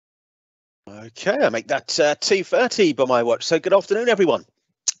Okay, I make that 2:30 by my watch. So good afternoon, everyone,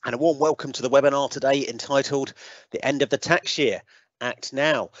 and a warm welcome to the webinar today entitled The End of the Tax Year, Act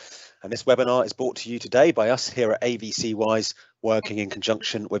Now. And this webinar is brought to you today by us here at AVC Wise, working in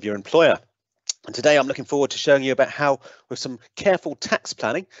conjunction with your employer. And today I'm looking forward to showing you about how, with some careful tax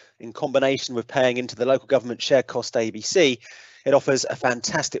planning in combination with paying into the local government shared cost ABC, it offers a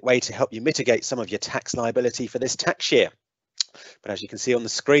fantastic way to help you mitigate some of your tax liability for this tax year. But as you can see on the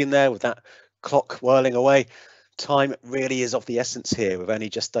screen there, with that clock whirling away, time really is of the essence here, with only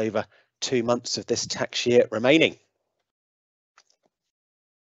just over 2 months of this tax year remaining.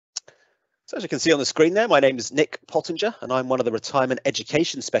 So as you can see on the screen there, my name is Nick Pottinger, and I'm one of the retirement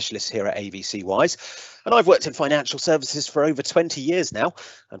education specialists here at AVC Wise. And I've worked in financial services for over 20 years now.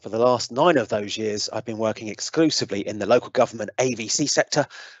 And for the last 9 of those years, I've been working exclusively in the local government AVC sector,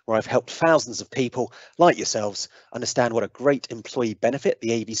 where I've helped thousands of people like yourselves understand what a great employee benefit the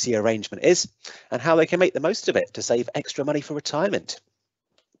AVC arrangement is and how they can make the most of it to save extra money for retirement.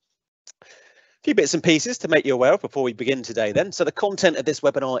 A few bits and pieces to make you aware of before we begin today then. So the content of this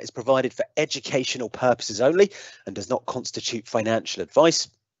webinar is provided for educational purposes only and does not constitute financial advice.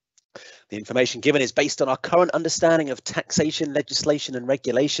 The information given is based on our current understanding of taxation legislation and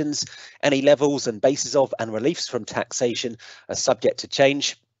regulations. Any levels and bases of and reliefs from taxation are subject to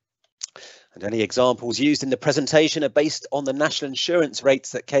change. And any examples used in the presentation are based on the national insurance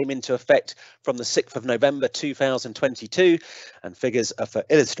rates that came into effect from the 6th of November 2022, and figures are for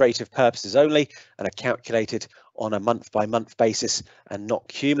illustrative purposes only and are calculated on a month-by-month basis and not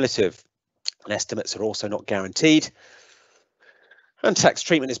cumulative. And estimates are also not guaranteed. And tax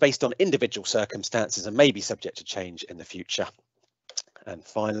treatment is based on individual circumstances and may be subject to change in the future. And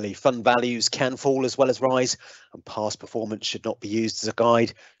finally, fund values can fall as well as rise, and past performance should not be used as a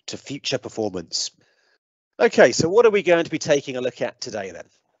guide to future performance. Okay, so what are we going to be taking a look at today then?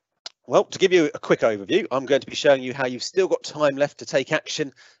 Well, to give you a quick overview, I'm going to be showing you how you've still got time left to take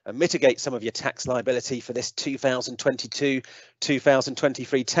action and mitigate some of your tax liability for this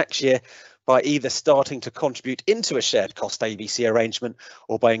 2022-2023 tax year by either starting to contribute into a shared cost AVC arrangement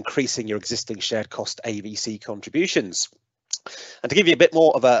or by increasing your existing shared cost AVC contributions. And to give you a bit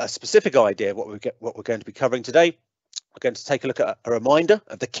more of a specific idea of what we're going to be covering today, we're going to take a look at a reminder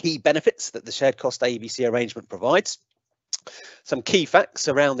of the key benefits that the shared cost AVC arrangement provides, some key facts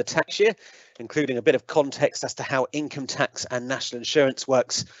around the tax year, including a bit of context as to how income tax and national insurance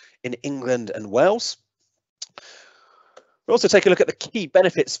works in England and Wales. We'll also take a look at the key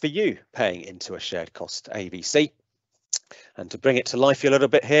benefits for you paying into a shared cost AVC. And to bring it to life a little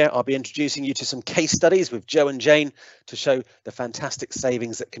bit here, I'll be introducing you to some case studies with Joe and Jane to show the fantastic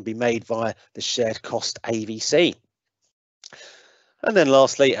savings that can be made via the shared cost AVC. And then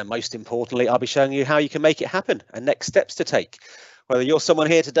lastly, and most importantly, I'll be showing you how you can make it happen and next steps to take. Whether you're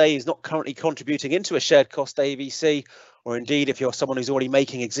someone here today who's not currently contributing into a shared cost AVC, or indeed if you're someone who's already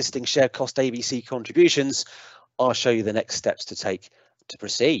making existing shared cost AVC contributions, I'll show you the next steps to take to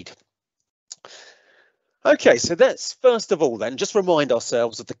proceed. Okay, so let's first of all then just remind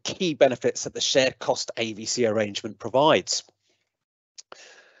ourselves of the key benefits that the shared cost AVC arrangement provides.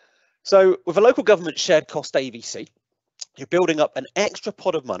 So with a local government shared cost AVC, you're building up an extra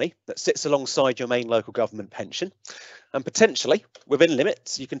pot of money that sits alongside your main local government pension, and potentially within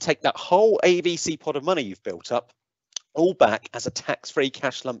limits you can take that whole AVC pot of money you've built up all back as a tax-free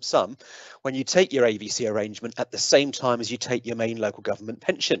cash lump sum when you take your AVC arrangement at the same time as you take your main local government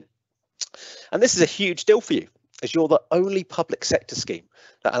pension. And this is a huge deal for you, as you're the only public sector scheme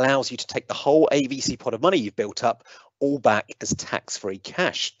that allows you to take the whole AVC pot of money you've built up all back as tax-free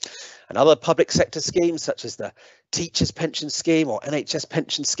cash. And other public sector schemes such as the Teachers Pension Scheme or NHS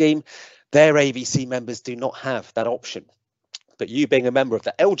Pension Scheme, their AVC members do not have that option. But you being a member of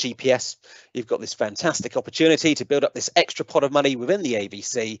the LGPS, you've got this fantastic opportunity to build up this extra pot of money within the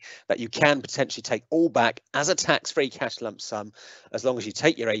AVC that you can potentially take all back as a tax-free cash lump sum, as long as you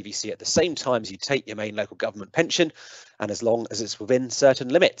take your AVC at the same time as you take your main local government pension, and as long as it's within certain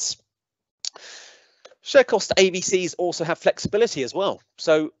limits. Share cost AVCs also have flexibility as well.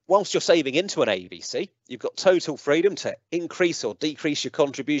 So whilst you're saving into an AVC, you've got total freedom to increase or decrease your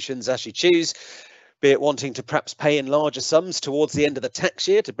contributions as you choose, be it wanting to perhaps pay in larger sums towards the end of the tax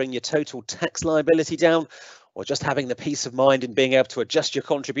year to bring your total tax liability down, or just having the peace of mind in being able to adjust your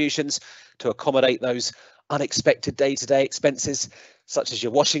contributions to accommodate those unexpected day-to-day expenses, such as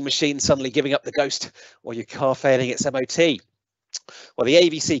your washing machine suddenly giving up the ghost or your car failing its MOT. Well, the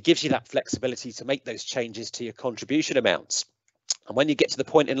AVC gives you that flexibility to make those changes to your contribution amounts. And when you get to the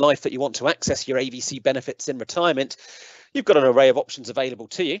point in life that you want to access your AVC benefits in retirement, you've got an array of options available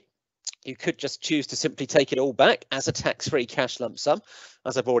to you. You could just choose to simply take it all back as a tax-free cash lump sum,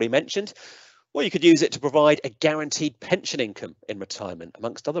 as I've already mentioned, or you could use it to provide a guaranteed pension income in retirement,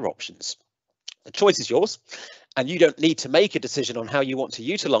 amongst other options. The choice is yours, and you don't need to make a decision on how you want to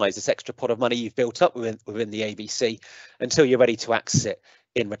utilise this extra pot of money you've built up within the ABC until you're ready to access it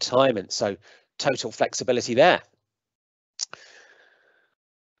in retirement. So total flexibility there.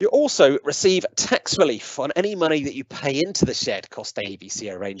 You also receive tax relief on any money that you pay into the shared cost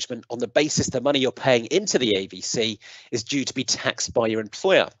ABC arrangement on the basis the money you're paying into the ABC is due to be taxed by your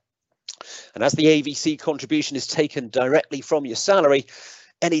employer. And as the ABC contribution is taken directly from your salary,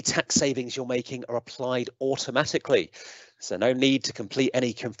 any tax savings you're making are applied automatically. So no need to complete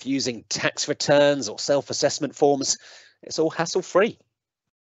any confusing tax returns or self-assessment forms. It's all hassle-free.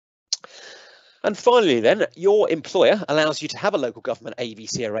 And finally then, your employer allows you to have a local government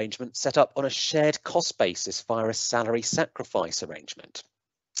ABC arrangement set up on a shared cost basis via a salary sacrifice arrangement.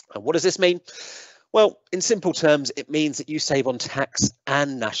 And what does this mean? Well, in simple terms, it means that you save on tax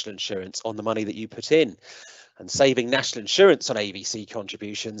and national insurance on the money that you put in. And saving national insurance on ABC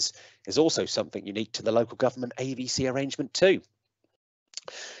contributions is also something unique to the local government ABC arrangement too.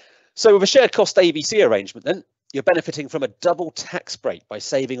 So with a shared cost ABC arrangement then, you're benefiting from a double tax break by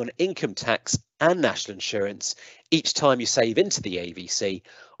saving on income tax and national insurance each time you save into the ABC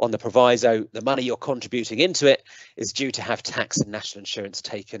on the proviso the money you're contributing into it is due to have tax and national insurance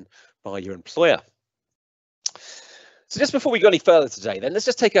taken by your employer. So just before we go any further today, then let's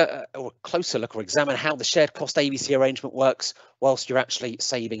just take a closer look or examine how the shared cost ABC arrangement works whilst you're actually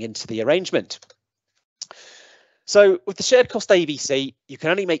saving into the arrangement. So with the shared cost ABC, you can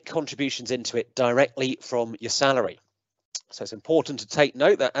only make contributions into it directly from your salary. So it's important to take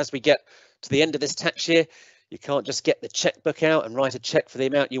note that as we get to the end of this tax year, you can't just get the checkbook out and write a check for the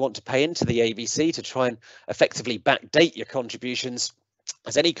amount you want to pay into the ABC to try and effectively backdate your contributions,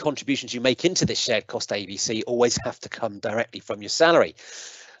 as any contributions you make into this shared cost ABC always have to come directly from your salary.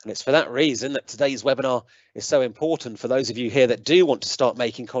 And it's for that reason that today's webinar is so important for those of you here that do want to start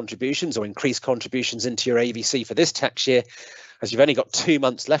making contributions or increase contributions into your ABC for this tax year, as you've only got 2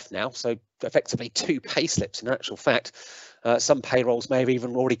 months left now, so effectively 2 pay slips in actual fact. Some payrolls may have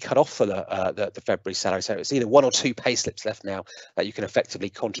even already cut off for the February salary, so it's either 1 or 2 pay slips left now that you can effectively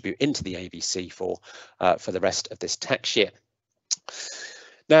contribute into the ABC for the rest of this tax year.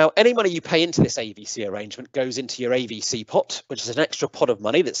 Now, any money you pay into this ABC arrangement goes into your ABC pot, which is an extra pot of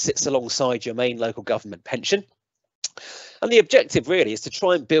money that sits alongside your main local government pension. And the objective really is to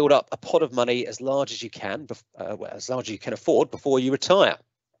try and build up a pot of money as large as you can, as large as you can afford before you retire.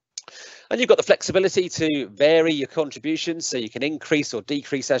 And you've got the flexibility to vary your contributions, so you can increase or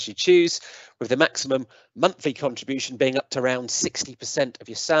decrease as you choose, with the maximum monthly contribution being up to around 60% of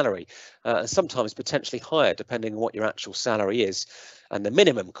your salary, and sometimes potentially higher depending on what your actual salary is. And the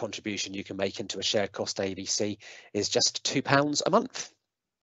minimum contribution you can make into a shared cost ABC is just £2 a month.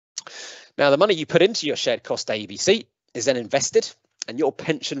 Now, the money you put into your shared cost ABC is then invested, and your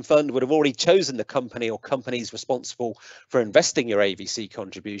pension fund would have already chosen the company or companies responsible for investing your ABC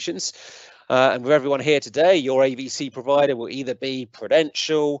contributions. And with everyone here today, your ABC provider will either be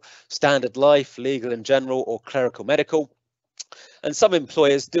Prudential, Standard Life, Legal and General, or Clerical Medical. And some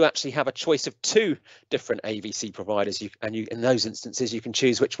employers do actually have a choice of 2 different ABC providers, and in those instances you can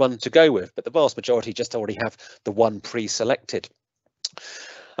choose which one to go with, but the vast majority just already have the one pre-selected.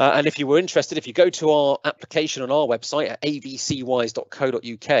 And if you were interested, if you go to our application on our website at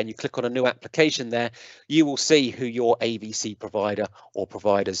abcwise.co.uk and you click on a new application there, you will see who your ABC provider or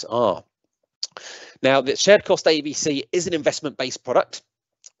providers are. Now, the shared cost ABC is an investment-based product.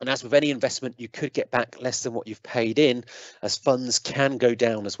 And as with any investment, you could get back less than what you've paid in, as funds can go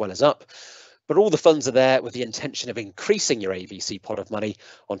down as well as up. But all the funds are there with the intention of increasing your ABC pot of money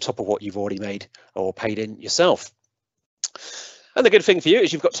on top of what you've already made or paid in yourself. And the good thing for you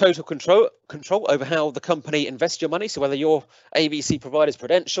is you've got total control over how the company invests your money. So whether your ABC provider is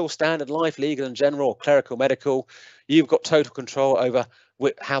Prudential, Standard Life, Legal and General, or Clerical Medical, you've got total control over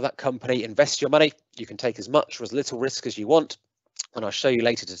how that company invests your money. You can take as much or as little risk as you want. And I'll show you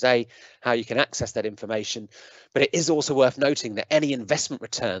later today how you can access that information. But it is also worth noting that any investment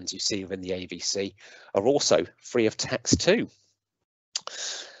returns you see within the ABC are also free of tax too.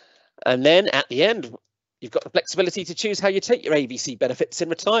 And then at the end, you've got the flexibility to choose how you take your ABC benefits in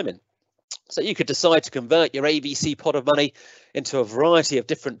retirement. So you could decide to convert your ABC pot of money into a variety of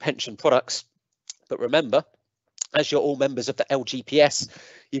different pension products. But remember, as you're all members of the LGPS,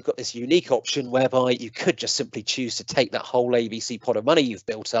 you've got this unique option whereby you could just simply choose to take that whole ABC pot of money you've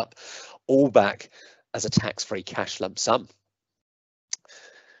built up all back as a tax-free cash lump sum.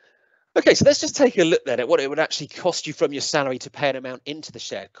 Okay, so let's just take a look then at what it would actually cost you from your salary to pay an amount into the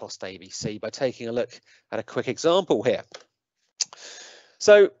shared cost AVC by taking a look at a quick example here.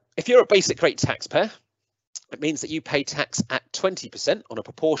 So if you're a basic rate taxpayer, it means that you pay tax at 20% on a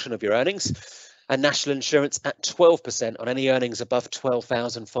proportion of your earnings and national insurance at 12% on any earnings above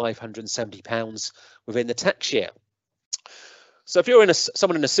 £12,570 within the tax year. So if you're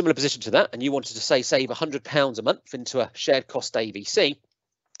someone in a similar position to that and you wanted to save £100 a month into a shared cost AVC,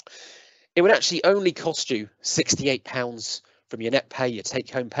 it would actually only cost you £68 from your net pay, your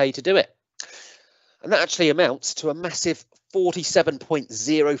take-home pay to do it. And that actually amounts to a massive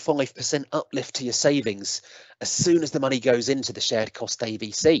 47.05% uplift to your savings as soon as the money goes into the shared cost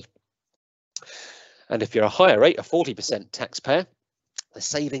AVC. And if you're a higher rate, a 40% taxpayer, the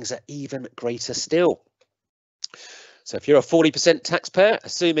savings are even greater still. So if you're a 40% taxpayer,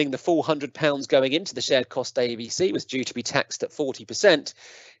 assuming the full £100 going into the shared cost AVC was due to be taxed at 40%,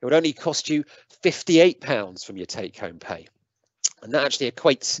 it would only cost you £58 from your take-home pay. And that actually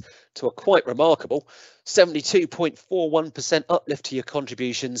equates to a quite remarkable 72.41% uplift to your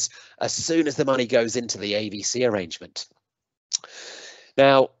contributions as soon as the money goes into the AVC arrangement.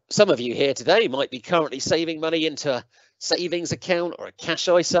 Now, some of you here today might be currently saving money into a savings account or a cash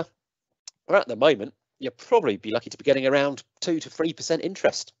ISA, or at the moment, you'll probably be lucky to be getting around 2 to 3%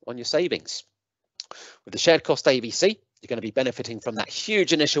 interest on your savings. With the shared cost AVC, you're going to be benefiting from that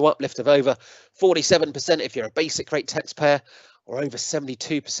huge initial uplift of over 47% if you're a basic rate taxpayer, or over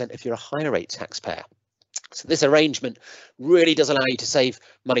 72% if you're a higher rate taxpayer. So this arrangement really does allow you to save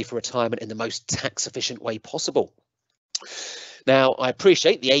money for retirement in the most tax efficient way possible. Now, I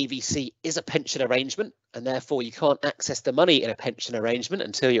appreciate the AVC is a pension arrangement, and therefore you can't access the money in a pension arrangement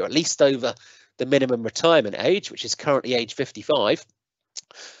until you're at least over the minimum retirement age, which is currently age 55.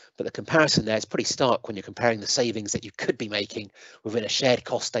 But the comparison there is pretty stark when you're comparing the savings that you could be making within a shared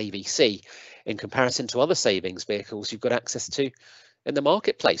cost AVC in comparison to other savings vehicles you've got access to in the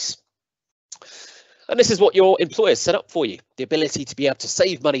marketplace. And this is what your employer set up for you, the ability to be able to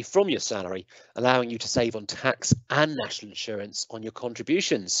save money from your salary, allowing you to save on tax and national insurance on your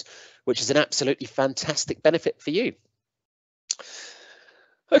contributions, which is an absolutely fantastic benefit for you.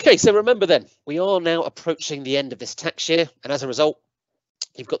 Okay, so remember then, we are now approaching the end of this tax year, and as a result,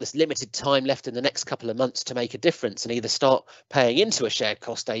 you've got this limited time left in the next couple of months to make a difference and either start paying into a shared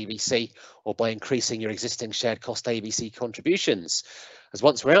cost AVC or by increasing your existing shared cost AVC contributions. As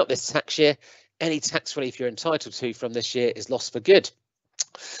once we're out this tax year, any tax relief you're entitled to from this year is lost for good.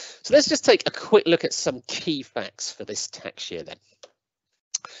 So let's just take a quick look at some key facts for this tax year then.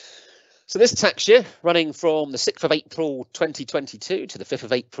 So this tax year, running from the 6th of April 2022 to the 5th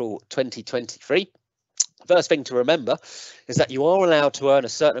of April 2023, first thing to remember is that you are allowed to earn a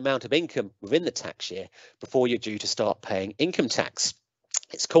certain amount of income within the tax year before you're due to start paying income tax.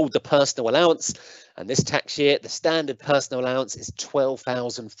 It's called the personal allowance, and this tax year, the standard personal allowance is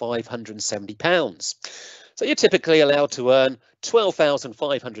 £12,570. So you're typically allowed to earn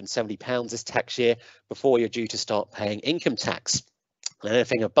 £12,570 this tax year before you're due to start paying income tax. And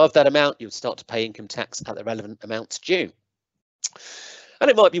anything above that amount, you would start to pay income tax at the relevant amounts due. And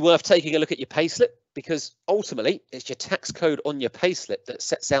it might be worth taking a look at your payslip, because ultimately it's your tax code on your payslip that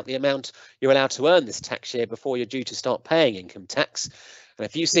sets out the amount you're allowed to earn this tax year before you're due to start paying income tax. And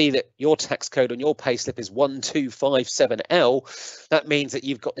if you see that your tax code on your payslip is 1257L, that means that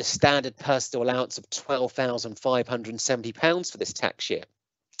you've got this standard personal allowance of £12,570 for this tax year.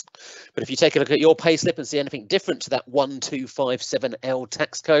 But if you take a look at your payslip and see anything different to that 1257L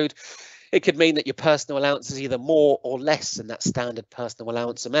tax code, it could mean that your personal allowance is either more or less than that standard personal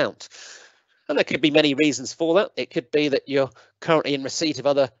allowance amount. And there could be many reasons for that. It could be that you're currently in receipt of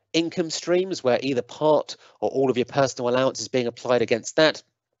other income streams where either part or all of your personal allowance is being applied against that.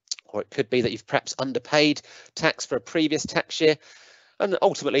 Or it could be that you've perhaps underpaid tax for a previous tax year. And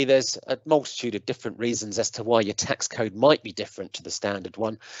ultimately, there's a multitude of different reasons as to why your tax code might be different to the standard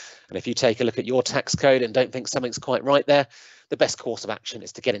one. And if you take a look at your tax code and don't think something's quite right there, the best course of action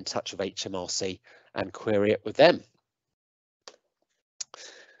is to get in touch with HMRC and query it with them.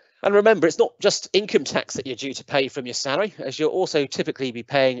 And remember, it's not just income tax that you're due to pay from your salary, as you'll also typically be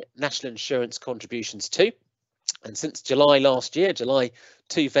paying national insurance contributions too. And since July last year, July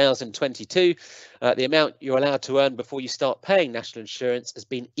 2022, the amount you're allowed to earn before you start paying national insurance has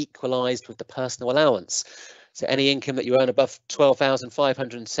been equalised with the personal allowance. So any income that you earn above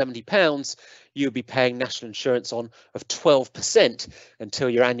 £12,570, you'll be paying national insurance on of 12% until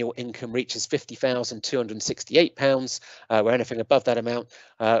your annual income reaches £50,268, where anything above that amount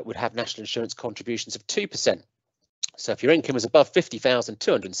would have national insurance contributions of 2%. So if your income is above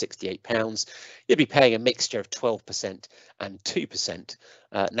 £50,268, you'd be paying a mixture of 12% and 2%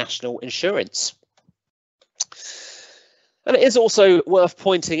 national insurance. And it is also worth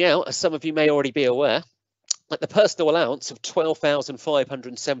pointing out, as some of you may already be aware, that the personal allowance of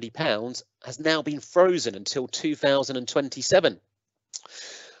 £12,570 has now been frozen until 2027.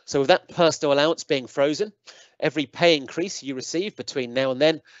 So with that personal allowance being frozen, every pay increase you receive between now and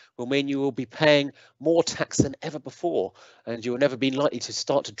then will mean you will be paying more tax than ever before, and you will never be likely to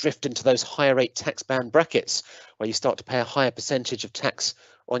start to drift into those higher rate tax band brackets where you start to pay a higher percentage of tax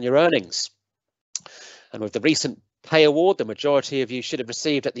on your earnings. And with the recent pay award the majority of you should have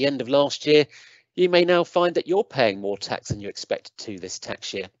received at the end of last year, you may now find that you're paying more tax than you expected to this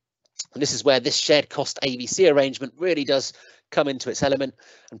tax year. And this is where this shared cost AVC arrangement really does come into its element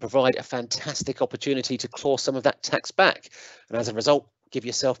and provide a fantastic opportunity to claw some of that tax back. And as a result, give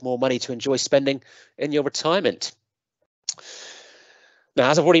yourself more money to enjoy spending in your retirement. Now,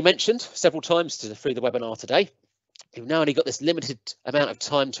 as I've already mentioned several times through the webinar today, you've now only got this limited amount of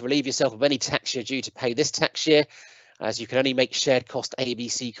time to relieve yourself of any tax you're due to pay this tax year, as you can only make shared cost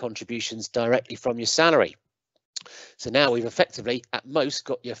ABC contributions directly from your salary. So now we've effectively, at most,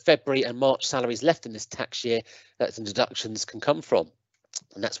 got your February and March salaries left in this tax year that the deductions can come from.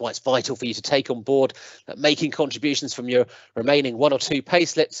 And that's why it's vital for you to take on board that making contributions from your remaining 1 or 2 pay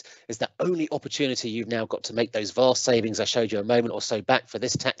slips is the only opportunity you've now got to make those vast savings I showed you a moment or so back for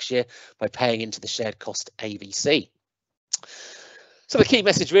this tax year by paying into the shared cost AVC. So the key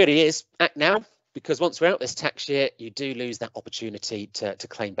message really is act now, because once we're out this tax year, you do lose that opportunity to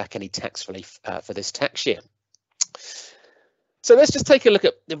claim back any tax relief for this tax year. So let's just take a look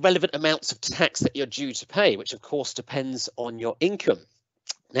at the relevant amounts of tax that you're due to pay, which of course depends on your income.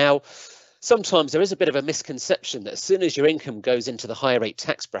 Now, sometimes there is a bit of a misconception that as soon as your income goes into the higher rate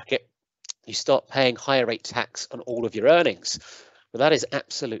tax bracket, you start paying higher rate tax on all of your earnings. But that is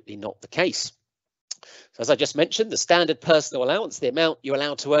absolutely not the case. So as I just mentioned, the standard personal allowance, the amount you're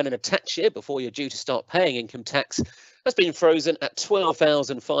allowed to earn in a tax year before you're due to start paying income tax, has been frozen at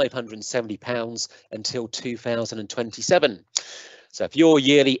 £12,570 until 2027. So if your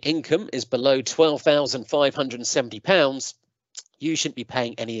yearly income is below £12,570, you shouldn't be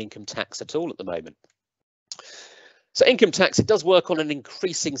paying any income tax at all at the moment. So income tax, it does work on an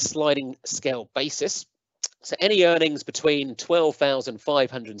increasing sliding scale basis. So any earnings between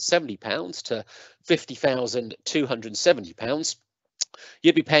 £12,570 to £50,270,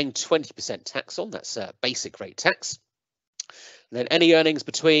 you'd be paying 20% tax on. That's basic rate tax. And then any earnings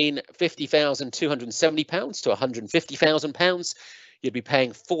between £50,270 to £150,000, you'd be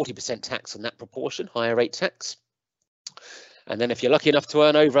paying 40% tax on that proportion, higher rate tax. And then if you're lucky enough to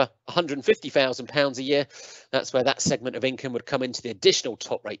earn over £150,000 a year, that's where that segment of income would come into the additional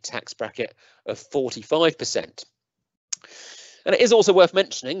top rate tax bracket of 45%. And it is also worth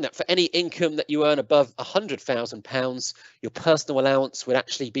mentioning that for any income that you earn above £100,000, your personal allowance would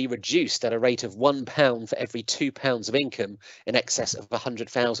actually be reduced at a rate of £1 for every £2 of income in excess of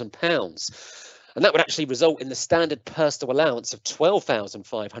 £100,000. And that would actually result in the standard personal allowance of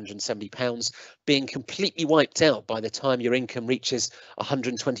 £12,570 being completely wiped out by the time your income reaches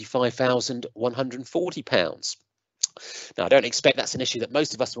 £125,140. Now, I don't expect that's an issue that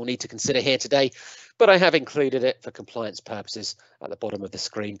most of us will need to consider here today, but I have included it for compliance purposes at the bottom of the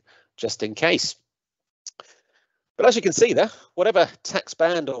screen, just in case. But as you can see there, whatever tax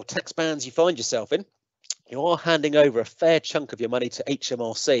band or tax bands you find yourself in, you are handing over a fair chunk of your money to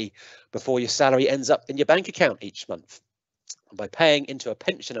HMRC before your salary ends up in your bank account each month. And by paying into a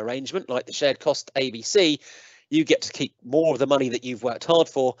pension arrangement like the shared cost ABC, you get to keep more of the money that you've worked hard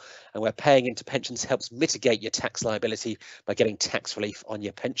for, and where paying into pensions helps mitigate your tax liability by getting tax relief on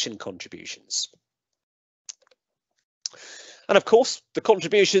your pension contributions. And of course, the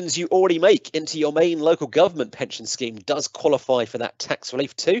contributions you already make into your main local government pension scheme does qualify for that tax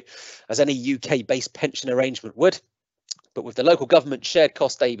relief too, as any UK-based pension arrangement would. But with the local government shared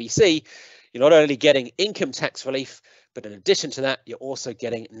cost ABC, you're not only getting income tax relief, but in addition to that, you're also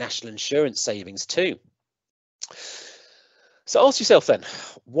getting national insurance savings too. So ask yourself then,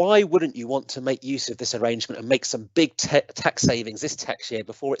 why wouldn't you want to make use of this arrangement and make some big tax savings this tax year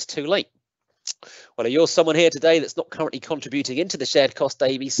before it's too late? Well, if you're someone here today that's not currently contributing into the shared cost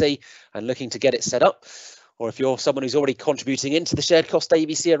ABC and looking to get it set up, or if you're someone who's already contributing into the shared cost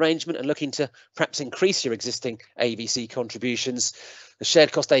ABC arrangement and looking to perhaps increase your existing AVC contributions, the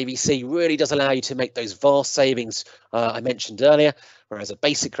shared cost AVC really does allow you to make those vast savings I mentioned earlier, whereas a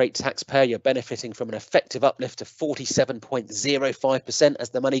basic rate taxpayer, you're benefiting from an effective uplift of 47.05% as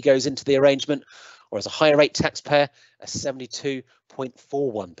the money goes into the arrangement, or as a higher rate taxpayer, a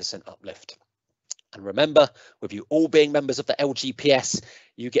 72.41% uplift. And remember, with you all being members of the LGPS,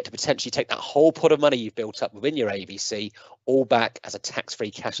 you get to potentially take that whole pot of money you've built up within your AVC all back as a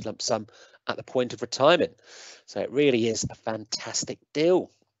tax-free cash lump sum at the point of retirement. So it really is a fantastic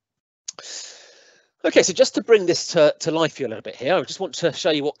deal. Okay, so just to bring this to life for you a little bit here, I just want to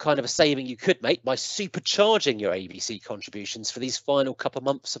show you what kind of a saving you could make by supercharging your AVC contributions for these final couple of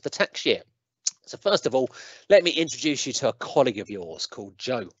months of the tax year. So first of all, let me introduce you to a colleague of yours called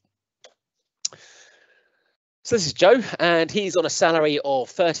Joe. So this is Joe, and he's on a salary of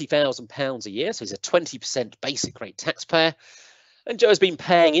 £30,000 a year, so he's a 20% basic rate taxpayer. And Joe has been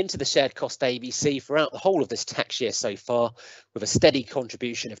paying into the shared cost AVC throughout the whole of this tax year so far, with a steady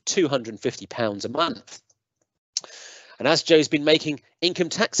contribution of £250 a month. And as Joe's been making income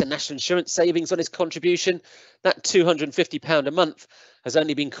tax and national insurance savings on his contribution, that £250 a month has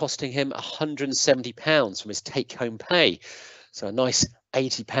only been costing him £170 from his take-home pay. So a nice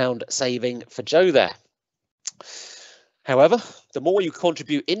 £80 saving for Joe there. However, the more you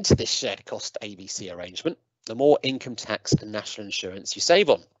contribute into this shared cost AVC arrangement, the more income tax and national insurance you save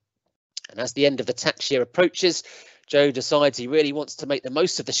on. And as the end of the tax year approaches, Joe decides he really wants to make the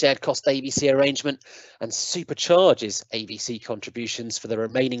most of the shared cost AVC arrangement and supercharges AVC contributions for the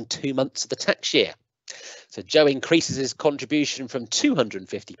remaining 2 months of the tax year. So Joe increases his contribution from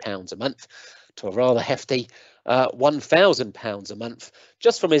 £250 a month to a rather hefty £1,000 a month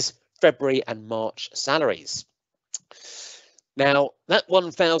just from his February and March salaries. Now, that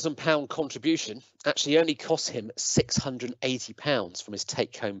 £1,000 contribution actually only costs him £680 from his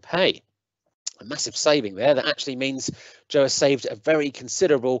take-home pay. A massive saving there. That actually means Joe has saved a very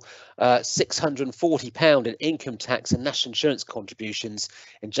considerable £640 in income tax and national insurance contributions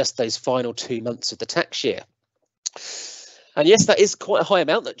in just those final 2 months of the tax year. And yes, that is quite a high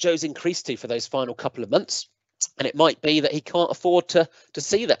amount that Joe's increased to for those final couple of months. And it might be that he can't afford to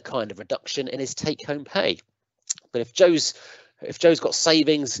see that kind of reduction in his take-home pay. But if Joe's got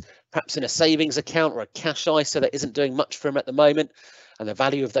savings, perhaps in a savings account or a cash ISA that isn't doing much for him at the moment, and the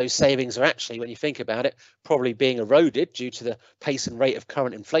value of those savings are actually, when you think about it, probably being eroded due to the pace and rate of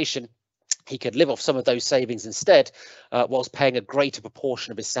current inflation, he could live off some of those savings instead, whilst paying a greater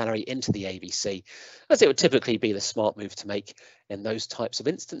proportion of his salary into the AVC, as it would typically be the smart move to make in those types of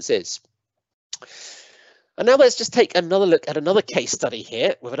instances. And now let's just take another look at another case study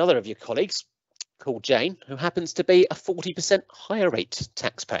here with another of your colleagues called Jane, who happens to be a 40% higher rate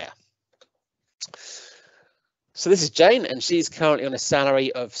taxpayer. So this is Jane, and she's currently on a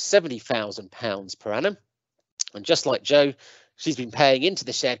salary of £70,000 per annum. And just like Joe, she's been paying into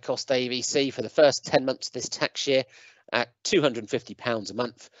the shared cost AVC for the first 10 months of this tax year at £250 a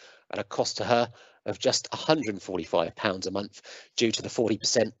month, at a cost to her of just £145 a month due to the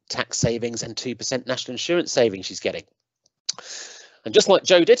 40% tax savings and 2% national insurance savings she's getting. And just like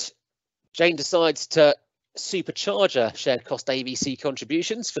Joe did, Jane decides to supercharge her shared cost AVC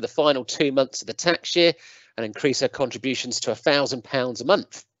contributions for the final 2 months of the tax year and increase her contributions to £1,000 a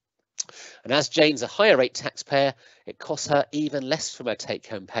month. And as Jane's a higher rate taxpayer, it costs her even less from her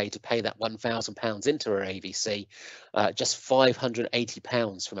take-home pay to pay that £1,000 into her AVC, just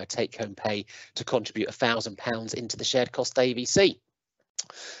 £580 from her take-home pay to contribute £1,000 into the shared cost AVC.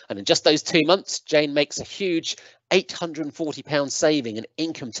 And in just those 2 months, Jane makes a huge £840 saving in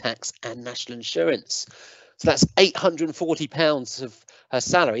income tax and national insurance. So that's £840 of her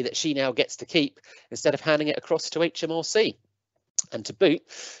salary that she now gets to keep instead of handing it across to HMRC. And to boot,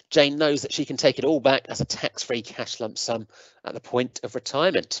 Jane knows that she can take it all back as a tax-free cash lump sum at the point of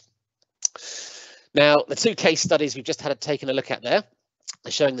retirement. Now, the 2 case studies we've just had taken a look at there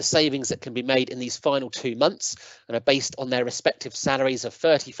are showing the savings that can be made in these final 2 months and are based on their respective salaries of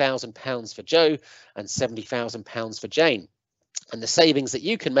 £30,000 for Joe and £70,000 for Jane. And the savings that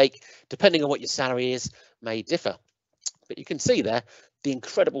you can make, depending on what your salary is, may differ. But you can see there the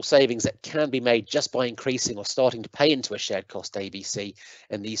incredible savings that can be made just by increasing or starting to pay into a shared cost AVC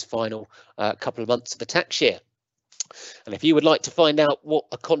in these final couple of months of the tax year. And if you would like to find out what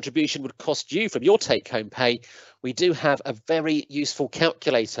a contribution would cost you from your take-home pay, we do have a very useful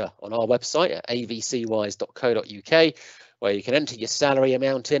calculator on our website at avcwise.co.uk, where you can enter your salary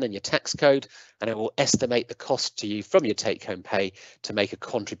amount in and your tax code, and it will estimate the cost to you from your take-home pay to make a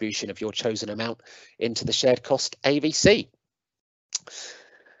contribution of your chosen amount into the shared cost AVC.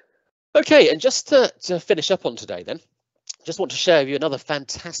 Okay, and just to finish up on today then, just want to share with you another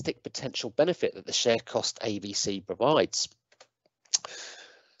fantastic potential benefit that the shared cost AVC provides.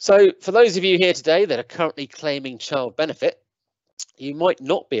 So for those of you here today that are currently claiming child benefit, you might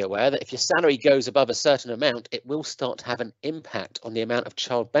not be aware that if your salary goes above a certain amount, it will start to have an impact on the amount of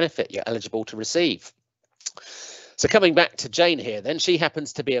child benefit you're eligible to receive. So coming back to Jane here then, she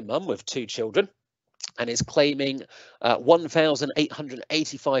happens to be a mum with 2 children, and is claiming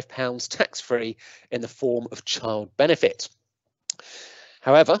 £1,885 tax-free in the form of child benefit.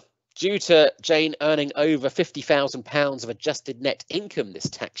 However, due to Jane earning over £50,000 of adjusted net income this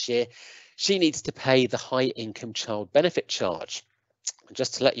tax year, she needs to pay the high income child benefit charge. And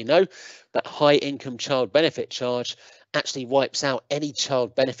just to let you know, that high income child benefit charge actually wipes out any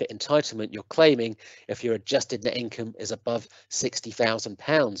child benefit entitlement you're claiming if your adjusted net income is above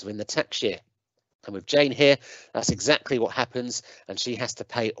 £60,000 within the tax year. And with Jane here, that's exactly what happens, and she has to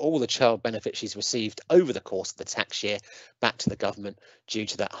pay all the child benefit she's received over the course of the tax year back to the government due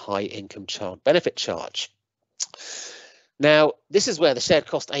to that high income child benefit charge. Now, this is where the shared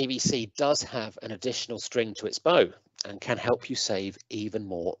cost AVC does have an additional string to its bow and can help you save even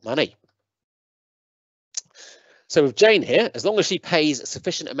more money. So with Jane here, as long as she pays a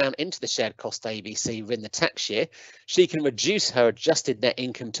sufficient amount into the shared cost AVC within the tax year, she can reduce her adjusted net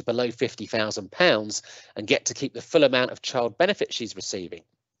income to below £50,000 and get to keep the full amount of child benefit she's receiving.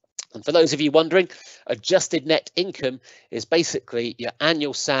 And for those of you wondering, adjusted net income is basically your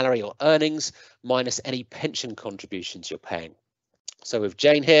annual salary or earnings minus any pension contributions you're paying. So with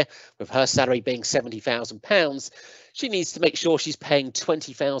Jane here, with her salary being £70,000, she needs to make sure she's paying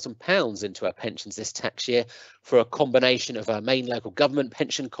 £20,000 into her pensions this tax year for a combination of her main local government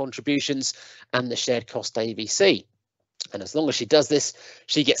pension contributions and the shared cost AVC. And as long as she does this,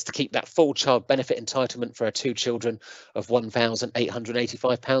 she gets to keep that full child benefit entitlement for her two children of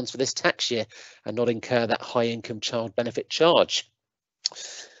 £1,885 for this tax year and not incur that high income child benefit charge.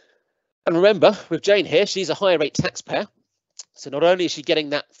 And remember, with Jane here, she's a higher rate taxpayer. So not only is she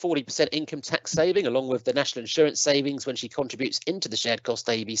getting that 40% income tax saving along with the national insurance savings when she contributes into the shared cost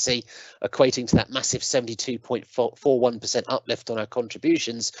AVC, equating to that massive 72.41% uplift on her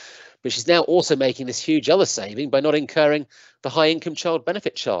contributions, but she's now also making this huge other saving by not incurring the high income child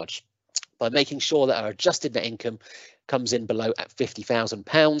benefit charge, by making sure that her adjusted net income comes in below at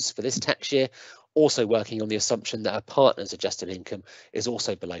 £50,000 for this tax year, also working on the assumption that her partner's adjusted income is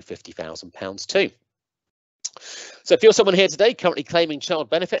also below £50,000 too. So if you're someone here today currently claiming child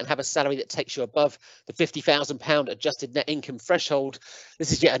benefit and have a salary that takes you above the £50,000 adjusted net income threshold,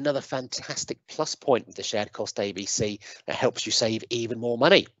 this is yet another fantastic plus point with the shared cost AVC that helps you save even more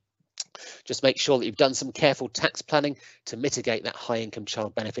money. Just make sure that you've done some careful tax planning to mitigate that high income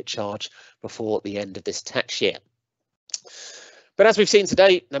child benefit charge before the end of this tax year. But as we've seen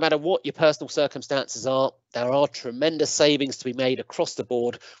today, no matter what your personal circumstances are, there are tremendous savings to be made across the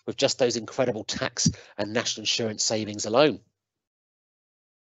board with just those incredible tax and national insurance savings alone.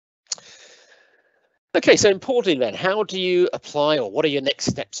 Okay, so importantly then, how do you apply, or what are your next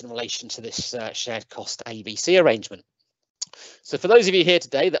steps in relation to this shared cost AVC arrangement? So for those of you here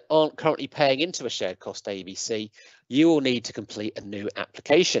today that aren't currently paying into a shared cost AVC, you will need to complete a new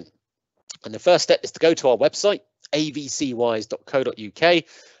application. And the first step is to go to our website, avcwise.co.uk,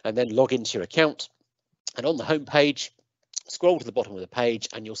 and then log into your account. And on the home page, scroll to the bottom of the page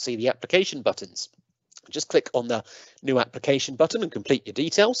and you'll see the application buttons. Just click on the new application button and complete your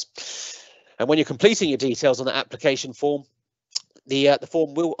details. And when you're completing your details on the application form, the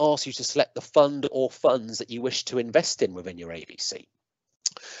form will ask you to select the fund or funds that you wish to invest in within your AVC.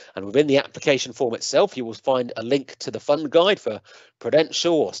 And within the application form itself, you will find a link to the fund guide for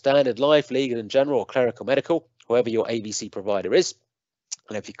Prudential or Standard Life, Legal and General or Clerical Medical, whoever your AVC provider is.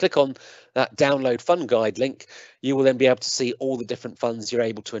 And if you click on that download fund guide link, you will then be able to see all the different funds you're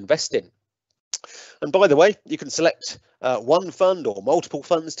able to invest in. And by the way, you can select one fund or multiple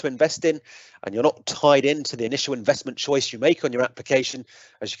funds to invest in, and you're not tied into the initial investment choice you make on your application,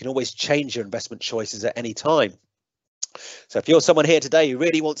 as you can always change your investment choices at any time. So if you're someone here today who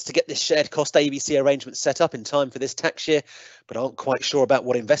really wants to get this shared cost AVC arrangement set up in time for this tax year, but aren't quite sure about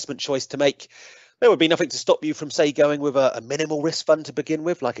what investment choice to make, there would be nothing to stop you from, say, going with a minimal risk fund to begin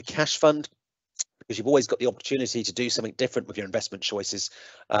with, like a cash fund, because you've always got the opportunity to do something different with your investment choices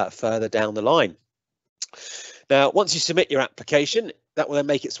further down the line. Now, once you submit your application, that will then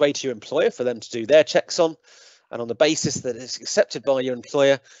make its way to your employer for them to do their checks on. And on the basis that it's accepted by your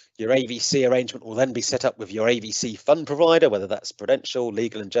employer, your AVC arrangement will then be set up with your AVC fund provider, whether that's Prudential,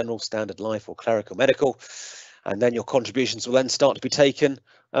 Legal and General, Standard Life or Clerical Medical. And then your contributions will then start to be taken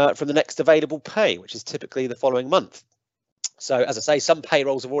from the next available pay, which is typically the following month. So as I say, some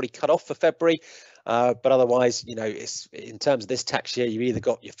payrolls have already cut off for February, but otherwise, you know, it's in terms of this tax year, you've either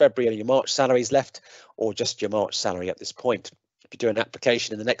got your February and your March salaries left or just your March salary at this point. If you do an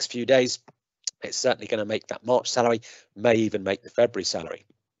application in the next few days, it's certainly going to make that March salary, may even make the February salary.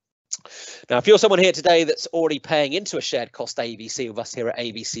 Now, if you're someone here today that's already paying into a shared cost AVC with us here at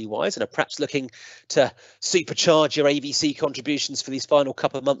AVC Wise and are perhaps looking to supercharge your AVC contributions for these final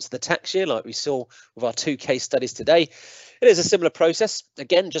couple of months of the tax year, like we saw with our 2 case studies today, it is a similar process.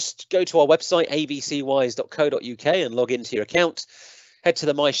 Again, just go to our website, avcwise.co.uk, and log into your account. Head to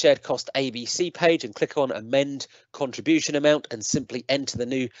the My Shared Cost AVC page and click on Amend Contribution Amount and simply enter the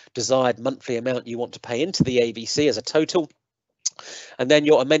new desired monthly amount you want to pay into the AVC as a total. And then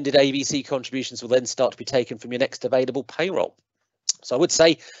your amended AVC contributions will then start to be taken from your next available payroll. So I would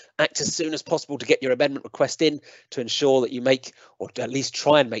say act as soon as possible to get your amendment request in to ensure that you make, or at least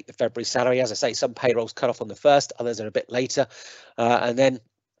try and make, the February salary. As I say, some payrolls cut off on the 1st, others are a bit later. And then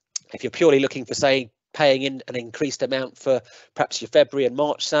if you're purely looking for, say, paying in an increased amount for perhaps your February and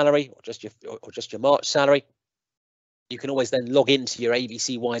March salary, or just your March salary, you can always then log into your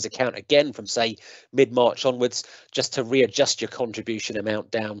AVC Wise account again from, say, mid-March onwards, just to readjust your contribution amount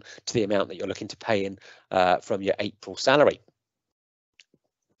down to the amount that you're looking to pay in from your April salary.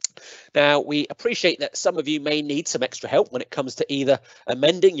 Now, we appreciate that some of you may need some extra help when it comes to either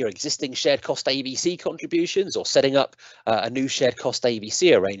amending your existing shared cost AVC contributions or setting up a new shared cost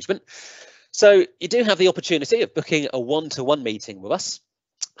AVC arrangement. So you do have the opportunity of booking a one-to-one meeting with us.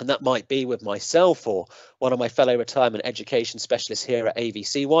 And that might be with myself or one of my fellow retirement education specialists here at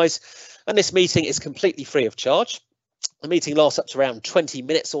AVC Wise. And this meeting is completely free of charge. The meeting lasts up to around 20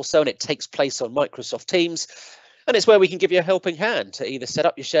 minutes or so, and it takes place on Microsoft Teams. And it's where we can give you a helping hand to either set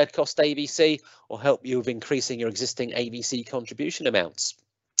up your shared cost AVC or help you with increasing your existing AVC contribution amounts.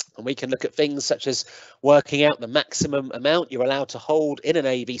 And we can look at things such as working out the maximum amount you're allowed to hold in an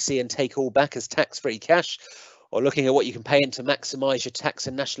AVC and take all back as tax-free cash, or looking at what you can pay in to maximise your tax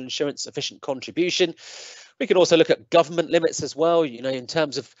and national insurance efficient contribution. We can also look at government limits as well, you know, in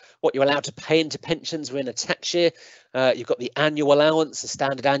terms of what you're allowed to pay into pensions within a tax year. You've got the annual allowance. The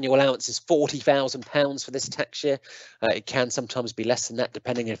standard annual allowance is £40,000 for this tax year. It can sometimes be less than that,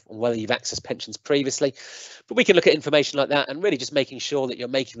 depending on whether you've accessed pensions previously. But we can look at information like that and really just making sure that you're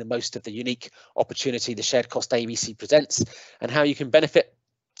making the most of the unique opportunity the shared cost AVC presents and how you can benefit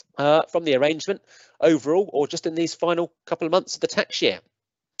from the arrangement overall or just in these final couple of months of the tax year.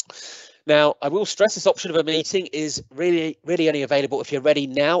 Now, I will stress this option of a meeting is really only available if you're ready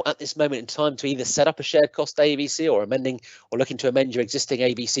now at this moment in time to either set up a shared cost AVC or looking to amend your existing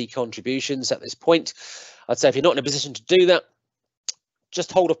AVC contributions at this point. I'd say if you're not in a position to do that,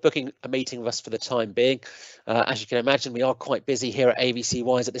 just hold off booking a meeting with us for the time being. As you can imagine, we are quite busy here at AVC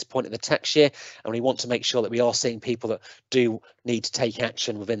Wise at this point in the tax year, and we want to make sure that we are seeing people that do need to take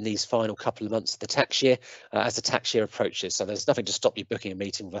action within these final couple of months of the tax year as the tax year approaches. So there's nothing to stop you booking a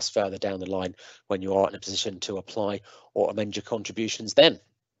meeting with us further down the line when you are in a position to apply or amend your contributions then.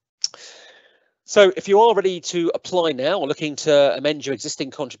 So if you are ready to apply now or looking to amend your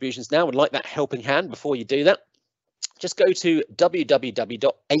existing contributions now and like that helping hand before you do that, just go to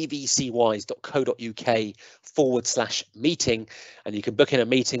www.avcwise.co.uk/meeting and you can book in a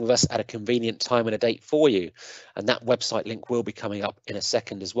meeting with us at a convenient time and a date for you. And that website link will be coming up in a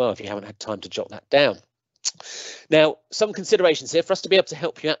second as well if you haven't had time to jot that down. Now, some considerations here for us to be able to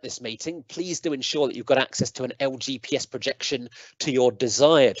help you at this meeting. Please do ensure that you've got access to an LGPS projection to your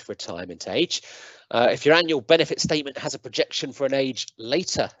desired retirement age. If your annual benefit statement has a projection for an age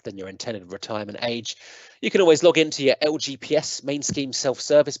later than your intended retirement age, you can always log into your LGPS main scheme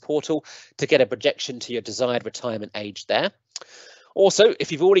self-service portal to get a projection to your desired retirement age there. Also,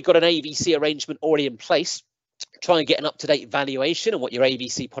 if you've already got an AVC arrangement already in place, try and get an up-to-date valuation on what your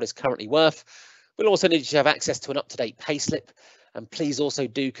AVC pot is currently worth. We'll also need you to have access to an up-to-date payslip, and please also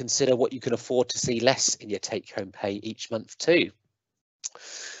do consider what you can afford to see less in your take-home pay each month too.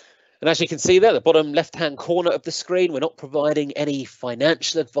 And as you can see there, the bottom left-hand corner of the screen, we're not providing any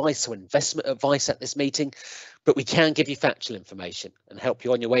financial advice or investment advice at this meeting, but we can give you factual information and help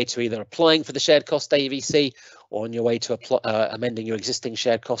you on your way to either applying for the shared cost AVC or on your way to amending your existing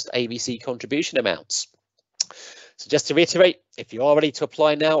shared cost AVC contribution amounts. So just to reiterate, if you are ready to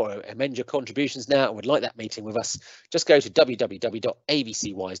apply now or amend your contributions now and would like that meeting with us, just go to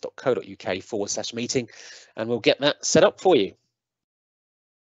www.avcwise.co.uk/meeting and we'll get that set up for you.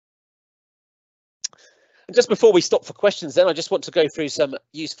 And just before we stop for questions then, I just want to go through some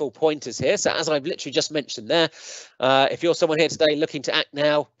useful pointers here. So as I've literally just mentioned there, if you're someone here today looking to act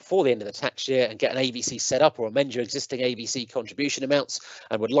now before the end of the tax year and get an AVC set up or amend your existing AVC contribution amounts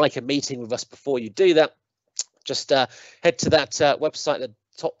and would like a meeting with us before you do that, just head to that website at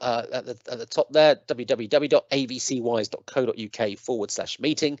the top there,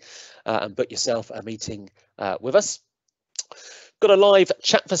 www.avcwise.co.uk/meeting and book yourself a meeting with us. Got a live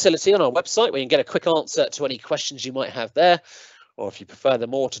chat facility on our website where you can get a quick answer to any questions you might have there. or if you prefer the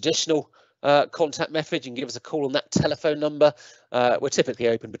more traditional contact method, you can give us a call on that telephone number. We're typically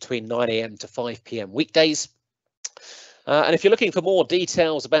open between 9 AM to 5 PM weekdays. And if you're looking for more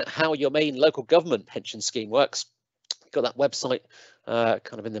details about how your main local government pension scheme works, you've got that website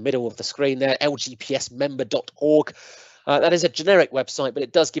kind of in the middle of the screen there, lgpsmember.org. That is a generic website, but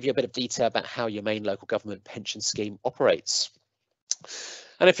it does give you a bit of detail about how your main local government pension scheme operates.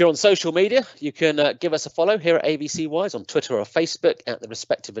 And if you're on social media, you can give us a follow here at AVC Wise on Twitter or Facebook at the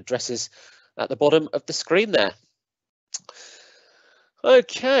respective addresses at the bottom of the screen there.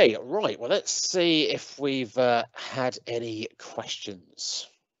 Okay, right, well, let's see if we've had any questions.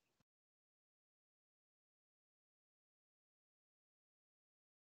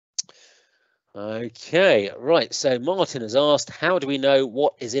 Okay, right, so Martin has asked, how do we know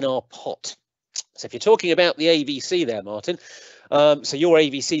what is in our pot? So if you're talking about the AVC there, Martin, so your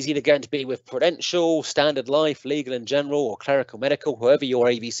AVC is either going to be with Prudential, Standard Life, Legal and General, or Clerical Medical, whoever your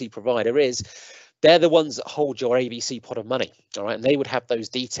AVC provider is. They're the ones that hold your AVC pot of money, all right? And they would have those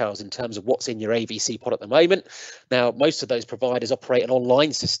details in terms of what's in your AVC pot at the moment. Now, most of those providers operate an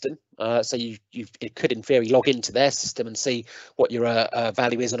online system, so you could, in theory, log into their system and see what your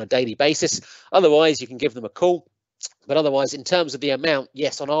value is on a daily basis. Otherwise, you can give them a call. But otherwise, in terms of the amount,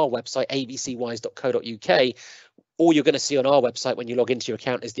 yes, on our website, abcwise.co.uk, all you're going to see on our website when you log into your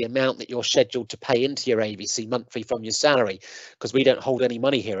account is the amount that you're scheduled to pay into your AVC monthly from your salary, because we don't hold any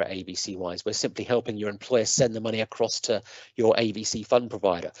money here at AVC Wise. We're simply helping your employer send the money across to your AVC fund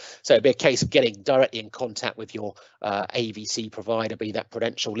provider. So it'd be a case of getting directly in contact with your AVC provider, be that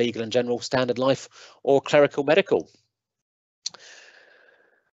Prudential, Legal and General, Standard Life or Clerical Medical.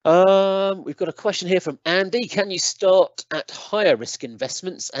 We've got a question here from Andy. Can you start at higher risk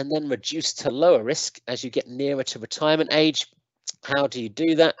investments and then reduce to lower risk as you get nearer to retirement age? How do you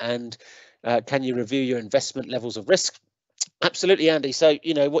do that? And can you review your investment levels of risk? Absolutely, Andy. So,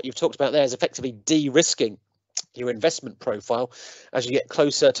 you know, what you've talked about there is effectively de-risking your investment profile as you get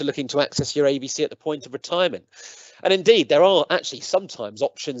closer to looking to access your AVC at the point of retirement. And indeed, there are actually sometimes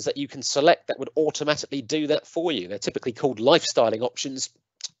options that you can select that would automatically do that for you. They're typically called lifestyling options,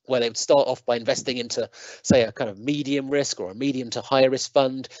 where they would start off by investing into, say, a kind of medium risk or a medium to higher risk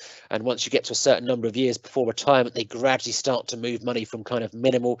fund. And once you get to a certain number of years before retirement, they gradually start to move money from kind of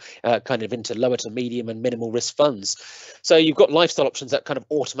minimal, kind of into lower to medium and minimal risk funds. So you've got lifestyle options that kind of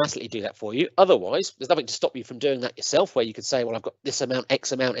automatically do that for you. Otherwise, there's nothing to stop you from doing that yourself, where you could say, well, I've got this amount,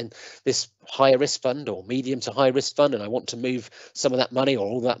 X amount in this higher risk fund or medium to high risk fund, and I want to move some of that money or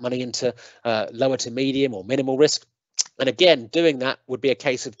all that money into lower to medium or minimal risk. And again, doing that would be a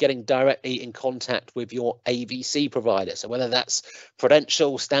case of getting directly in contact with your AVC provider. So whether that's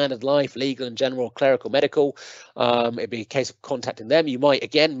Prudential, Standard Life, Legal and General, Clerical Medical, it'd be a case of contacting them. You might,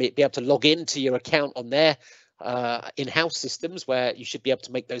 again, be able to log into your account on their in-house systems, where you should be able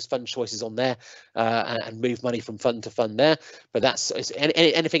to make those fund choices on there and move money from fund to fund there. But that's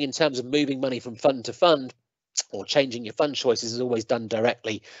anything in terms of moving money from fund to fund or changing your fund choices is always done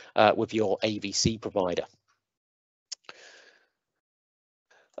directly with your AVC provider.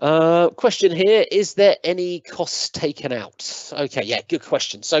 Question here, is there any costs taken out? Okay, yeah, good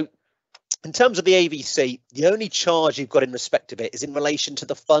question. So in terms of the AVC, the only charge you've got in respect of it is in relation to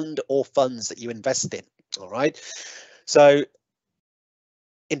the fund or funds that you invest in. All right. So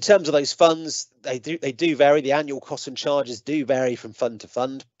in terms of those funds, they do vary. The annual costs and charges do vary from fund to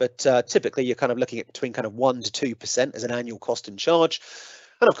fund, but typically you're kind of looking at between kind of 1 to 2% as an annual cost and charge.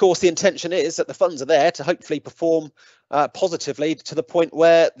 And of course, the intention is that the funds are there to hopefully perform positively to the point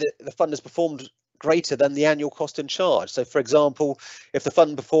where the fund has performed greater than the annual cost and charge. So, for example, if the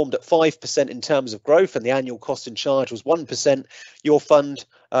fund performed at 5% in terms of growth and the annual cost and charge was 1%, your fund,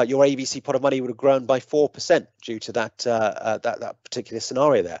 your AVC pot of money would have grown by 4% due to that that particular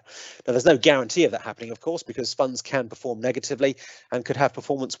scenario there. Now, there's no guarantee of that happening, of course, because funds can perform negatively and could have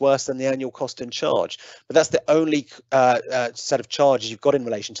performance worse than the annual cost and charge. But that's the only set of charges you've got in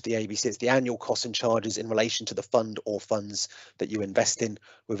relation to the AVC. It's the annual cost and charges in relation to the fund or funds that you invest in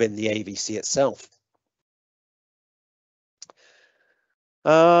within the AVC itself.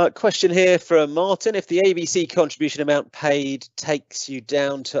 Question here from Martin. If the AVC contribution amount paid takes you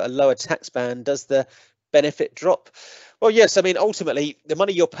down to a lower tax band, does the benefit drop? Well, yes. I mean, ultimately, the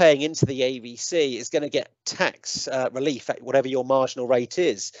money you're paying into the AVC is going to get tax relief at whatever your marginal rate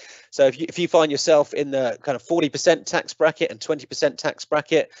is. So if you find yourself in the kind of 40% tax bracket and 20% tax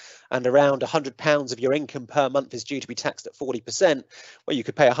bracket, and around £100 of your income per month is due to be taxed at 40%, well, you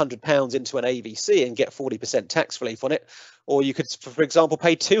could pay £100 into an AVC and get 40% tax relief on it. Or you could, for example,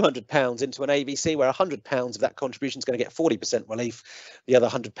 pay £200 into an AVC where £100 of that contribution is going to get 40% relief. The other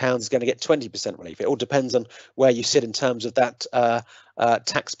 £100 is going to get 20% relief. It all depends on where you sit in terms terms of that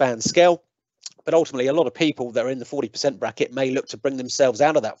tax band scale. But ultimately, a lot of people that are in the 40% bracket may look to bring themselves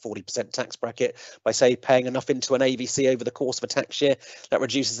out of that 40% tax bracket by, say, paying enough into an AVC over the course of a tax year that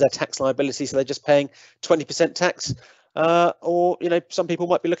reduces their tax liability, so they're just paying 20% tax. Or, you know, some people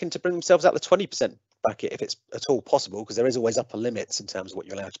might be looking to bring themselves out the 20% bracket if it's at all possible, because there is always upper limits in terms of what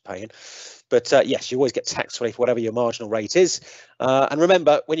you're allowed to pay in. But yes, you always get tax relief, whatever your marginal rate is. And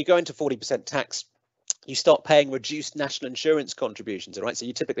remember, when you go into 40% tax, you start paying reduced national insurance contributions, all right? So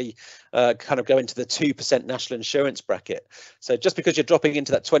you typically kind of go into the 2% national insurance bracket. So just because you're dropping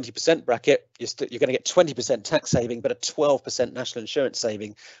into that 20% bracket, you're going to get 20% tax saving, but a 12% national insurance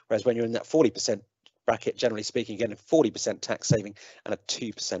saving. Whereas when you're in that 40% bracket, generally speaking, you're getting a 40% tax saving and a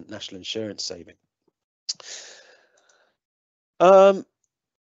 2% national insurance saving. A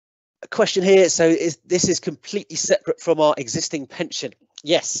question here. So this is completely separate from our existing pension?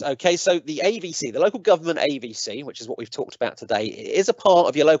 Yes. Okay. So the AVC, the local government AVC, which is what we've talked about today, is a part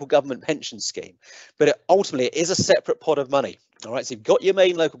of your local government pension scheme, but ultimately it is a separate pot of money. All right. So you've got your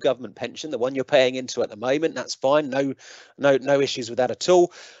main local government pension, the one you're paying into at the moment. That's fine. No issues with that at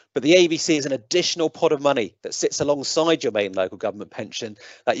all. But the AVC is an additional pot of money that sits alongside your main local government pension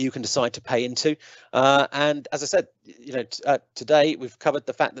that you can decide to pay into. And as I said, you know, today we've covered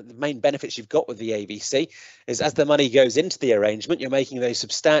the fact that the main benefits you've got with the AVC is as the money goes into the arrangement, you're making those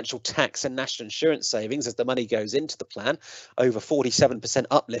substantial tax and national insurance savings as the money goes into the plan, over 47%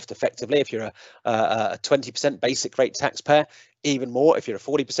 uplift effectively if you're a 20% basic rate taxpayer, even more if you're a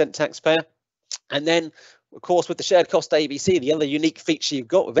 40% taxpayer. And then, of course, with the shared cost AVC, the other unique feature you've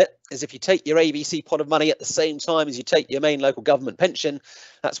got with it is if you take your AVC pot of money at the same time as you take your main local government pension,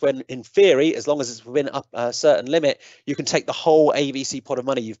 that's when, in theory, as long as it's within a certain limit, you can take the whole AVC pot of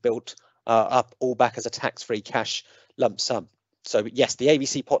money you've built up all back as a tax-free cash lump sum. So yes, the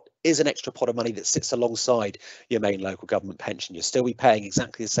AVC pot is an extra pot of money that sits alongside your main local government pension. You'll still be paying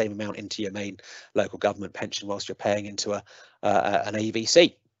exactly the same amount into your main local government pension whilst you're paying into an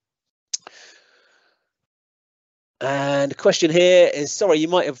AVC. And the question here is, sorry, you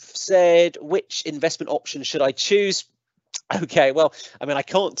might have said, which investment option should I choose? Okay, well, I mean, I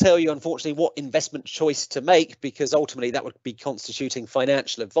can't tell you, unfortunately, what investment choice to make, because ultimately that would be constituting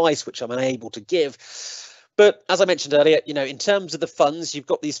financial advice, which I'm unable to give. But as I mentioned earlier, you know, in terms of the funds, you've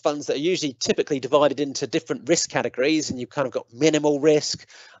got these funds that are usually typically divided into different risk categories, and you've kind of got minimal risk,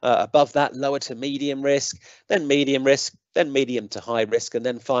 above that, lower to medium risk, then medium risk, then medium to high risk, and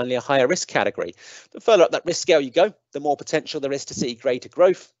then finally a higher risk category. The further up that risk scale you go, the more potential there is to see greater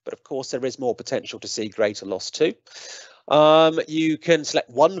growth, but of course there is more potential to see greater loss too. You can select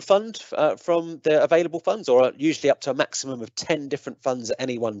one fund from the available funds, or usually up to a maximum of 10 different funds at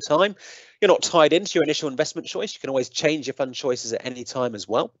any one time. You're not tied into your initial investment choice. You can always change your fund choices at any time as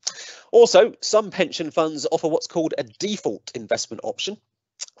well. Also, some pension funds offer what's called a default investment option.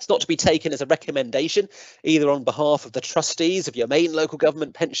 It's not to be taken as a recommendation, either on behalf of the trustees of your main local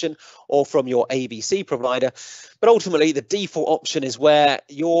government pension or from your AVC provider. But ultimately, the default option is where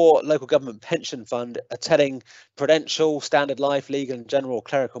your local government pension fund are telling Prudential, Standard Life, Legal and General, or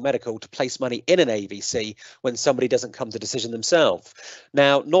Clerical Medical to place money in an AVC when somebody doesn't come to decision themselves.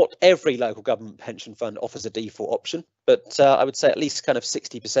 Now, not every local government pension fund offers a default option, but I would say at least kind of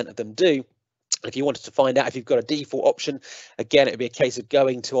 60% of them do. If you wanted to find out if you've got a default option, again, it would be a case of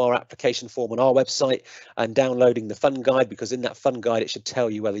going to our application form on our website and downloading the fund guide, because in that fund guide, it should tell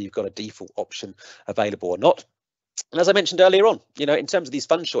you whether you've got a default option available or not. And as I mentioned earlier on, you know, in terms of these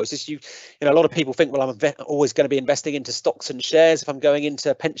fund choices, you know, a lot of people think, well, I'm always going to be investing into stocks and shares if I'm going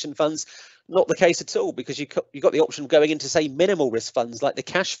into pension funds. Not the case at all, because you've got the option of going into, say, minimal risk funds like the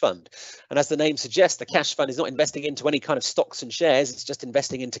cash fund. And as the name suggests, the cash fund is not investing into any kind of stocks and shares. It's just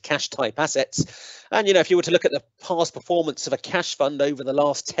investing into cash type assets. And, you know, if you were to look at the past performance of a cash fund over the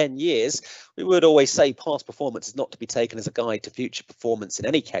last 10 years, we would always say past performance is not to be taken as a guide to future performance in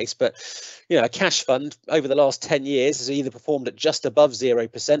any case. But, you know, a cash fund over the last 10 years has either performed at just above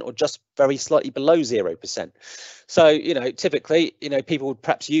 0% or just very slightly below 0%. So, you know, typically, you know, people would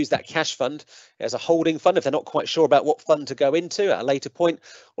perhaps use that cash fund as a holding fund if they're not quite sure about what fund to go into at a later point,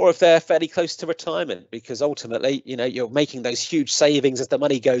 or if they're fairly close to retirement, because ultimately, you know, you're making those huge savings as the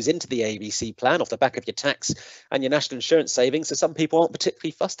money goes into the AVC plan off the back of your tax and your national insurance savings. So some people aren't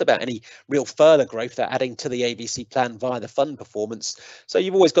particularly fussed about any real further growth they're adding to the AVC plan via the fund performance. So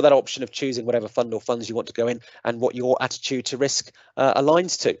you've always got that option of choosing whatever fund or funds you want to go in and what your attitude to risk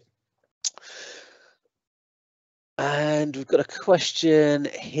aligns to. And we've got a question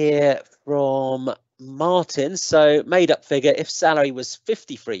here from Martin. So, made up figure, if salary was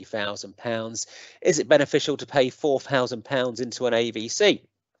 £53,000, is it beneficial to pay £4,000 into an AVC?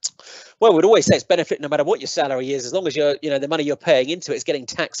 Well, we'd always say it's benefit no matter what your salary is, as long as you're, the money you're paying into it's getting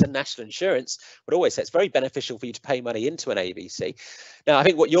tax and national insurance. We'd always say it's very beneficial for you to pay money into an AVC. Now, I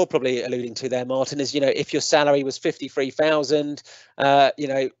think what you're probably alluding to there, Martin, is, if your salary was 53,000, are you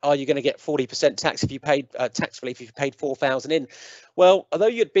going to get 40% tax if you paid tax relief if you paid 4,000 in? Well, although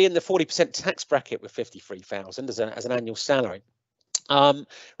you'd be in the 40% tax bracket with 53,000 as an annual salary,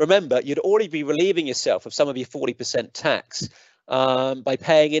 remember, you'd already be relieving yourself of some of your 40% tax by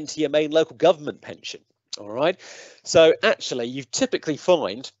paying into your main local government pension. All right. So actually, you typically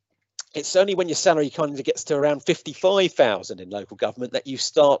find it's only when your salary kind of gets to around 55,000 in local government that you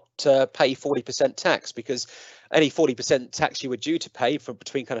start to pay 40% tax, because any 40% tax you were due to pay from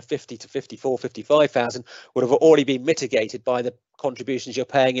between kind of 50 to 54, 55,000 would have already been mitigated by the contributions you're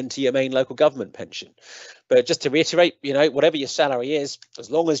paying into your main local government pension. But just to reiterate, whatever your salary is,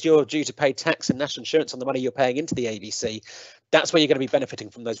 as long as you're due to pay tax and national insurance on the money you're paying into the AVC, that's where you're going to be benefiting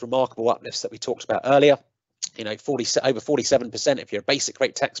from those remarkable uplifts that we talked about earlier. Over 47% if you're a basic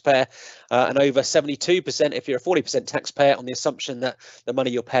rate taxpayer, and over 72% if you're a 40% taxpayer, on the assumption that the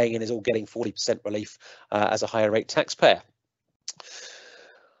money you're paying in is all getting 40% relief as a higher rate taxpayer.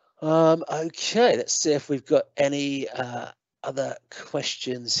 Okay, let's see if we've got any other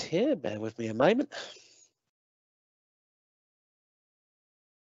questions here. Bear with me a moment.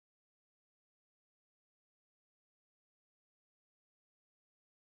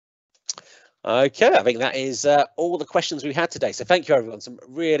 Okay, I think that is all the questions we had today. So thank you, everyone. Some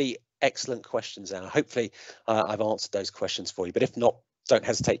really excellent questions there. Hopefully I've answered those questions for you. But if not, don't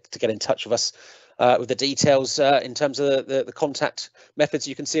hesitate to get in touch with us with the details in terms of the contact methods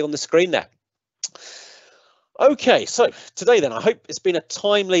you can see on the screen there. Okay, so today then, I hope it's been a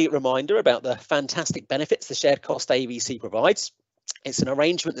timely reminder about the fantastic benefits the shared cost AVC provides. It's an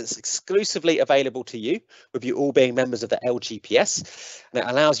arrangement that's exclusively available to you, with you all being members of the LGPS, and it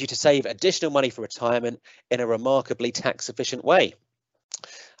allows you to save additional money for retirement in a remarkably tax efficient way.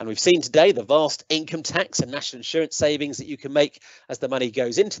 And we've seen today the vast income tax and national insurance savings that you can make as the money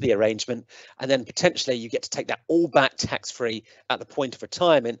goes into the arrangement, and then potentially you get to take that all back tax-free at the point of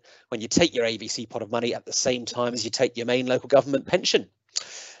retirement when you take your AVC pot of money at the same time as you take your main local government pension.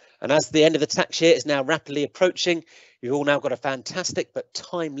 And as the end of the tax year is now rapidly approaching, you've all now got a fantastic but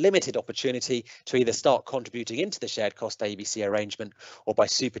time-limited opportunity to either start contributing into the shared cost AVC arrangement, or by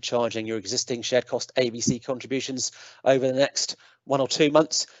supercharging your existing shared cost AVC contributions over the next 1 or 2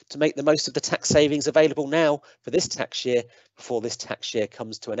 months to make the most of the tax savings available now for this tax year before this tax year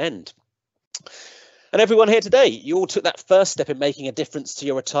comes to an end. And everyone here today, you all took that first step in making a difference to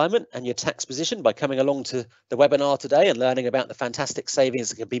your retirement and your tax position by coming along to the webinar today and learning about the fantastic savings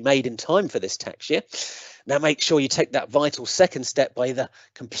that can be made in time for this tax year. Now make sure you take that vital second step by either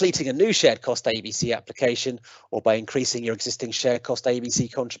completing a new shared cost AVC application, or by increasing your existing shared cost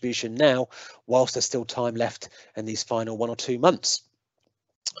AVC contribution now, whilst there's still time left in these final 1 or 2 months.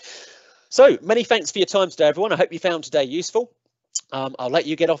 So many thanks for your time today, everyone. I hope you found today useful. I'll let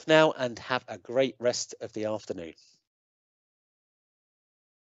you get off now and have a great rest of the afternoon.